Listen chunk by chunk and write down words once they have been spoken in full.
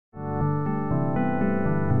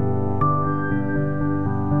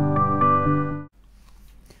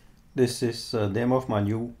This is a demo of my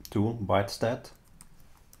new tool, byte-stat.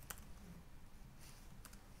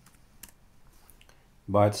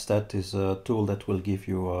 Byte-stat is a tool that will give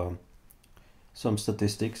you some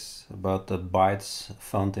statistics about the bytes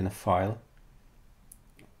found in a file.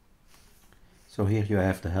 So here you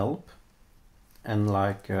have the help, and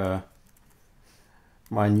like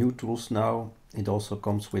my new tools now, it also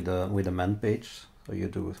comes with a man page. So you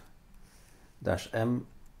do -m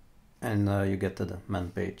and you get to the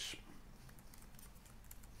man page.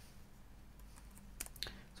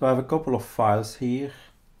 So I have a couple of files here.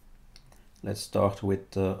 Let's start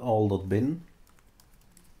with all.bin.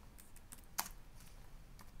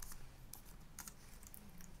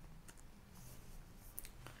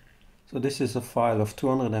 So this is a file of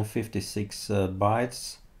 256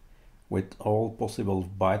 bytes with all possible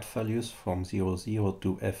byte values from 00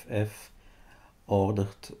 to FF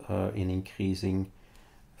ordered in increasing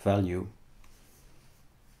value.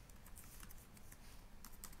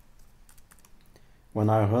 When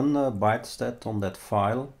I run byte-stat on that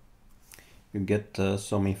file, you get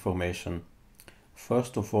some information.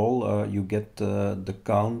 First of all, you get the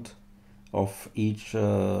count of each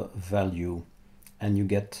value, and you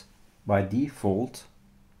get by default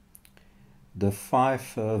the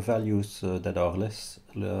 5 values that are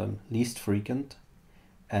least frequent,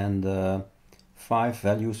 and 5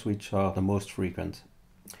 values which are the most frequent.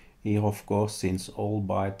 Here, of course, since all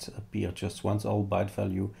bytes appear just once, all byte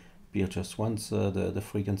value appear just once, the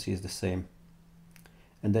frequency is the same.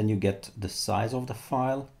 And then you get the size of the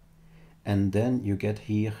file, and then you get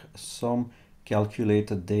here some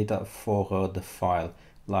calculated data for the file,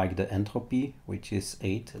 like the entropy, which is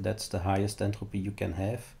 8. That's the highest entropy you can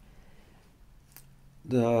have.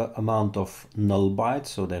 The amount of null bytes,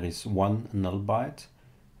 so there is 1 null byte.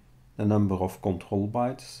 The number of control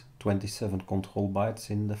bytes, 27 control bytes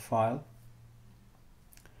in the file.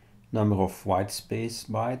 Number of white space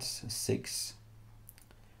bytes, 6.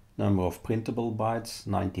 Number of printable bytes,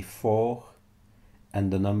 94. And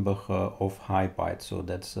the number of high bytes, so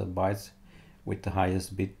that's bytes with the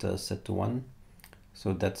highest bit set to 1.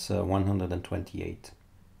 So that's 128.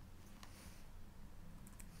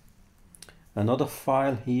 Another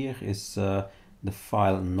file here is the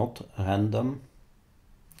file not random,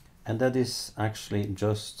 and that is actually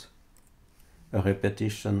just a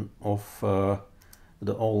repetition of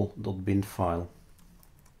the all.bin file.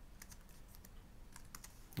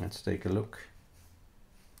 Let's take a look.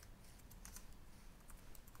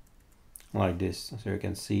 Like this, so you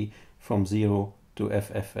can see from 0 to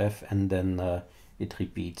FFF, and then it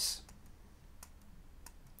repeats.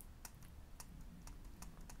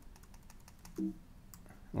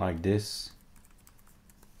 Like this.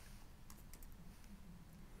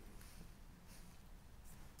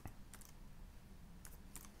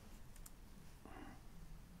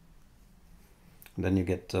 Then you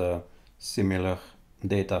get similar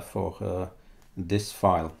data for this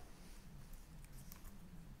file.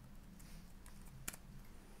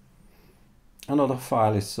 Another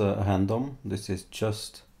file is random. This is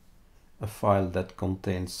just a file that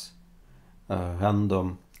contains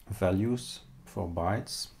random values for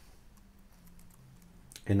bytes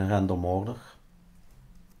in a random order.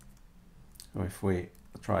 So if we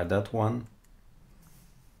try that one,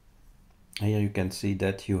 here you can see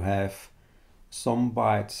that you have some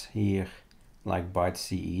bytes here, like byte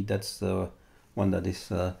CE. That's the one that is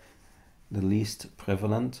the least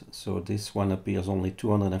prevalent. So this one appears only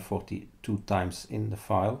 242 times in the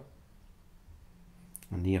file.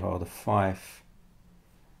 And here are the 5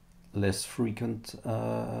 less frequent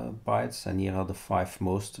bytes, and here are the 5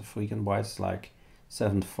 most frequent bytes, like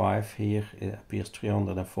 75 here. It appears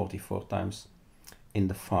 344 times in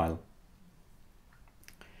the file.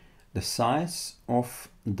 The size of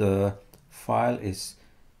the file is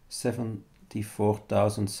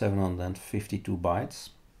 74,752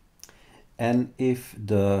 bytes. And if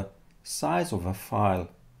the size of a file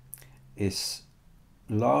is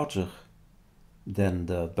larger than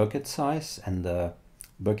the bucket size, and the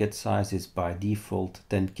bucket size is by default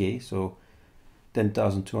 10K, so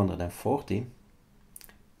 10,240,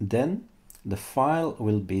 then the file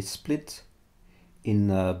will be split in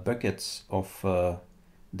buckets of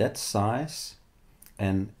that size,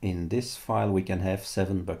 and in this file we can have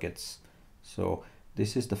 7 buckets. So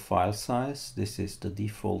this is the file size, this is the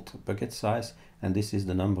default bucket size, and this is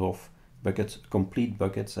the number of buckets, complete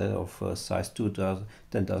buckets of size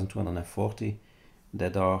 10,240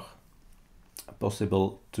 that are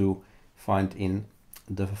possible to find in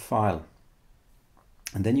the file.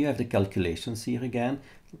 And then you have the calculations here again,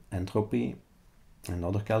 entropy and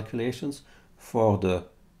other calculations for the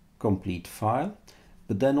complete file,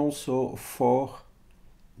 but then also for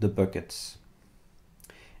the buckets.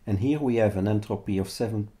 And here we have an entropy of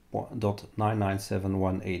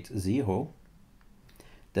 7.997180.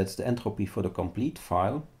 That's the entropy for the complete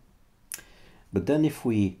file. But then if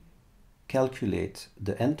we calculate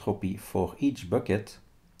the entropy for each bucket,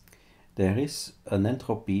 there is an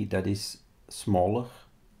entropy that is smaller,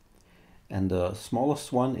 and the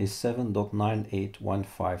smallest one is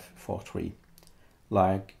 7.981543,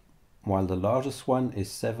 while the largest one is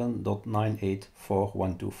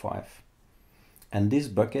 7.984125. And this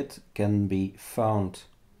bucket can be found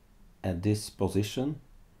at this position,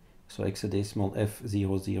 so hexadecimal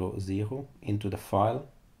F000 into the file,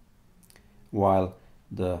 while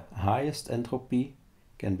the highest entropy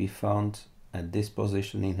can be found at this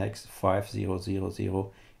position in hex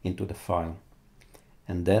 5000 into the file.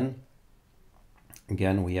 And then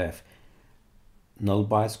again we have null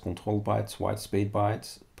bytes, control bytes, white space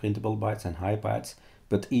bytes, printable bytes and high bytes,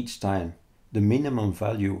 but each time the minimum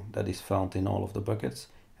value that is found in all of the buckets,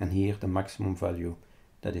 and here the maximum value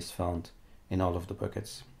that is found in all of the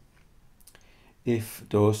buckets. If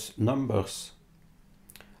those numbers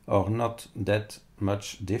are not that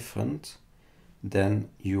much different, then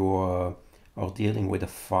you are dealing with a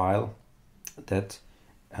file that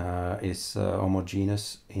is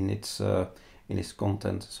homogeneous in its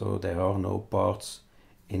content. So there are no parts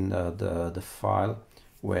in the file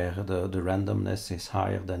where the randomness is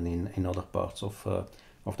higher than in other parts of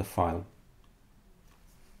the file.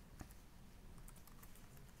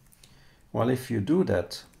 Well, if you do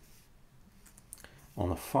that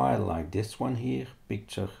on a file like this one here,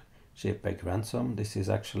 picture JPEG ransom, this is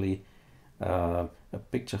actually a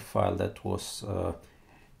picture file that was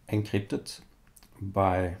encrypted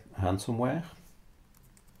by ransomware.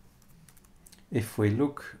 If we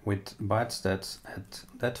look with byte-stats at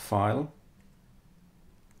that file,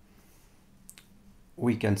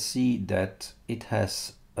 we can see that it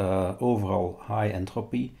has overall high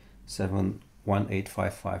entropy,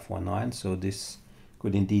 7185519, so this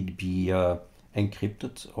could indeed be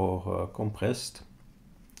encrypted or compressed.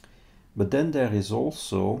 But then there is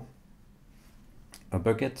also a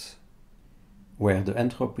bucket where the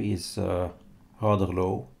entropy is rather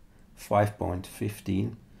low,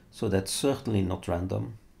 5.15, so that's certainly not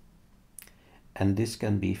random, and this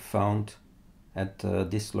can be found at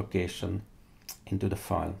this location into the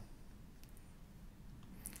file.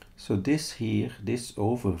 So this here, this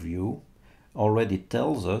overview already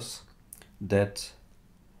tells us that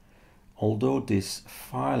although this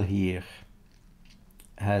file here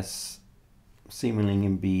has seemingly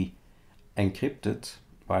been encrypted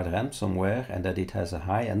by the ransomware and that it has a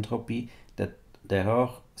high entropy, that there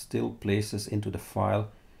are still places into the file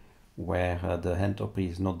where the entropy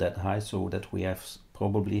is not that high, so that we have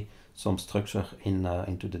probably some structure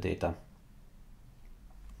into the data.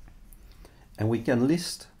 And we can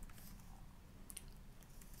list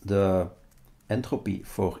the entropy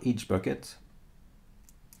for each bucket.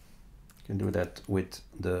 You can do that with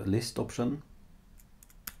the list option,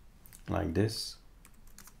 like this.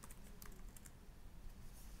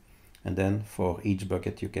 And then for each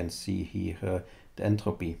bucket you can see here the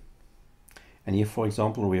entropy. And here, for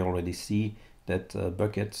example, we already see that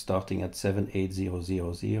bucket starting at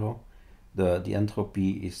 78000, the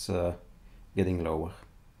entropy is getting lower.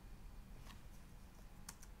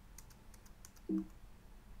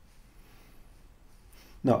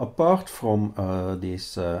 Now, apart from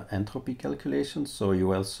these entropy calculations, so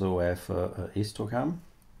you also have a histogram.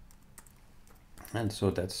 And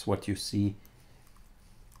so that's what you see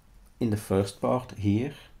in the first part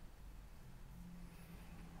here.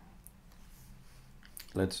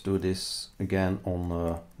 Let's do this again on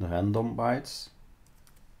the random bytes,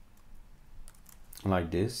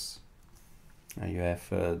 like this. And you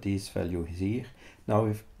have these values here. Now,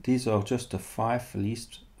 if these are just the 5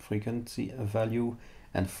 least frequency value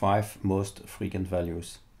and 5 most frequent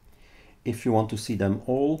values. If you want to see them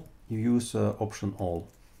all, you use option all,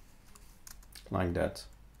 like that.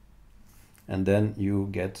 And then you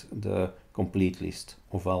get the complete list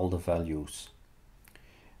of all the values,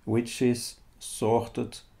 which is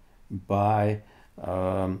sorted by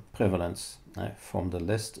prevalence, from the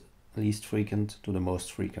least frequent to the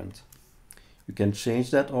most frequent. You can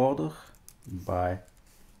change that order by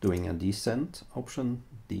doing a descent option,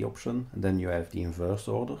 the option, and then you have the inverse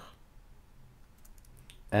order.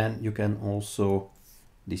 And you can also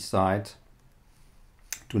decide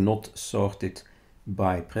to not sort it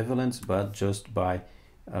by prevalence, but just by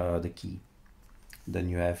the key. Then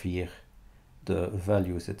you have here the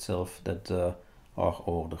values itself that are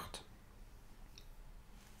ordered.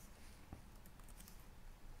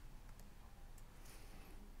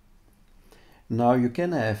 Now you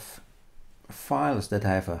can have files that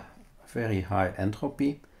have a very high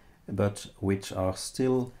entropy but which are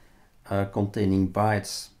still containing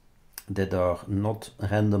bytes that are not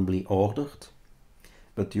randomly ordered,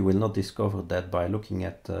 but you will not discover that by looking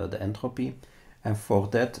at the entropy. And for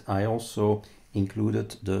that I also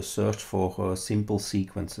included the search for simple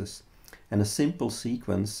sequences. And a simple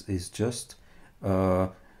sequence is just a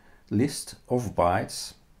list of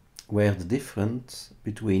bytes where the difference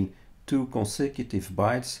between two consecutive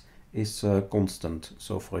bytes is constant.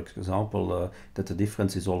 So for example, that the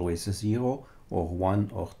difference is always 0 or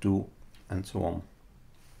 1 or 2 and so on.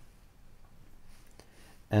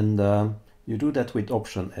 And you do that with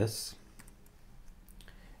option S.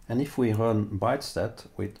 And if we run byte-stat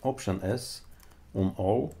with option S on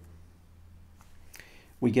all,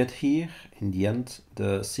 we get here in the end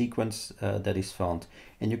the sequence that is found.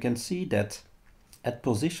 And you can see that at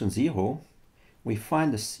position 0 we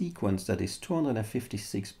find a sequence that is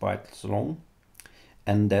 256 bytes long,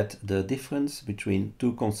 and that the difference between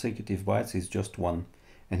two consecutive bytes is just 1.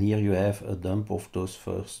 And here you have a dump of those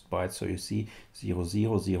first bytes, so you see 0,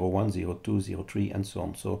 0, 0, 1, 0, 2, 0, 3 and so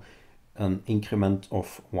on. So an increment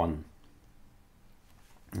of 1.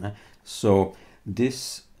 So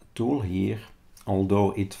this tool here,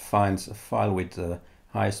 although it finds a file with the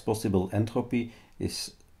highest possible entropy,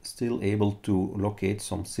 is still able to locate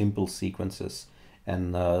some simple sequences,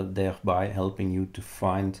 and thereby helping you to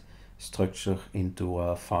find structure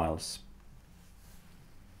into files.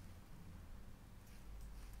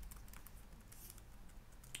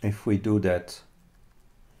 If we do that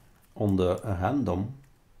on the random,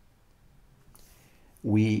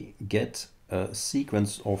 we get a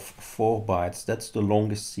sequence of 4 bytes. That's the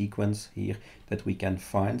longest sequence here that we can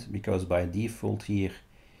find, because by default here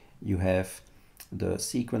you have the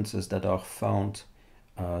sequences that are found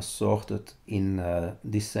sorted in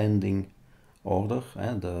descending order,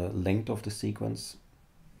 the length of the sequence,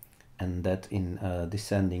 and that in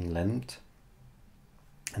descending length.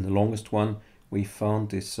 And the longest one we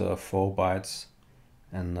found is 4 bytes,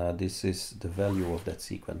 and this is the value of that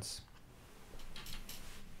sequence.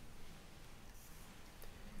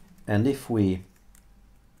 And if we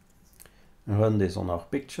run this on our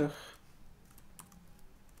picture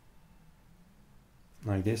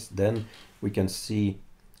like this, then we can see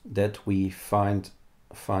that we find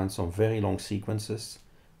some very long sequences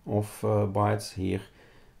of bytes here,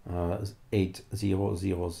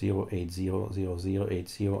 8000, 8000,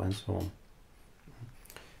 80 and so on.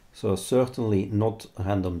 So certainly not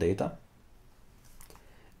random data.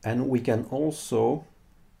 And we can also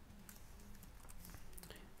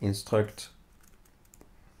instruct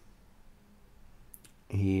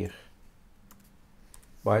here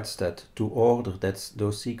byte-stat to order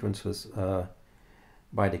those sequences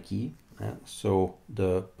by the key. So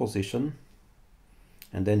the position,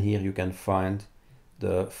 and then here you can find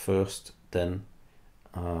the first 10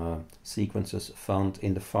 sequences found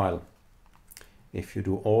in the file. If you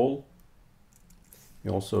do all,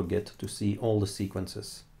 you also get to see all the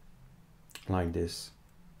sequences like this.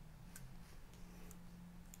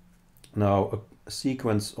 Now a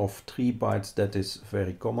sequence of 3 bytes, that is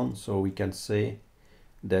very common, so we can say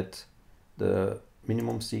that the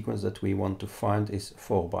minimum sequence that we want to find is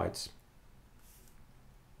 4 bytes.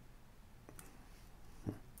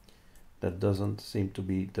 That doesn't seem to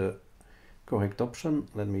be the correct option.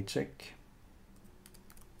 Let me check.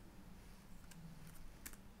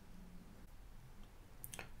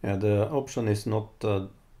 Yeah, the option is not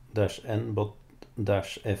 -n but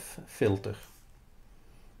 -f filter.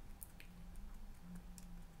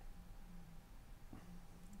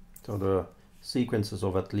 So the sequences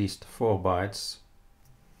of at least 4 bytes,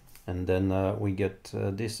 and then we get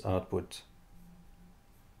this output.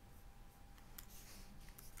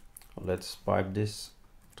 Let's pipe this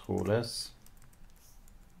through less.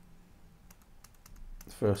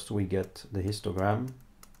 First we get the histogram,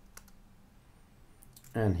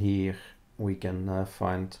 and here we can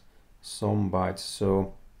find some bytes.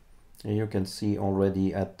 So you can see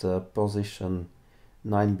already at position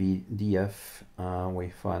 9BDF we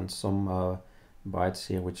find some bytes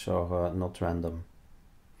here which are not random.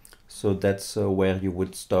 So that's where you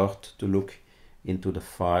would start to look into the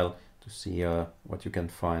file to see what you can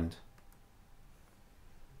find.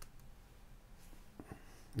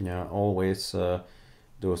 Yeah, always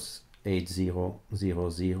those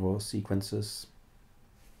 8000 sequences.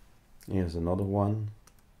 Here's another one.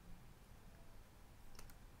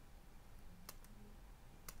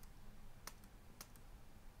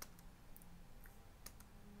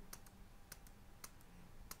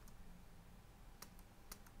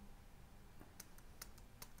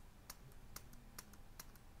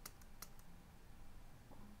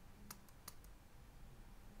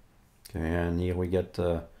 Okay, and here we get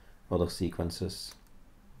other sequences.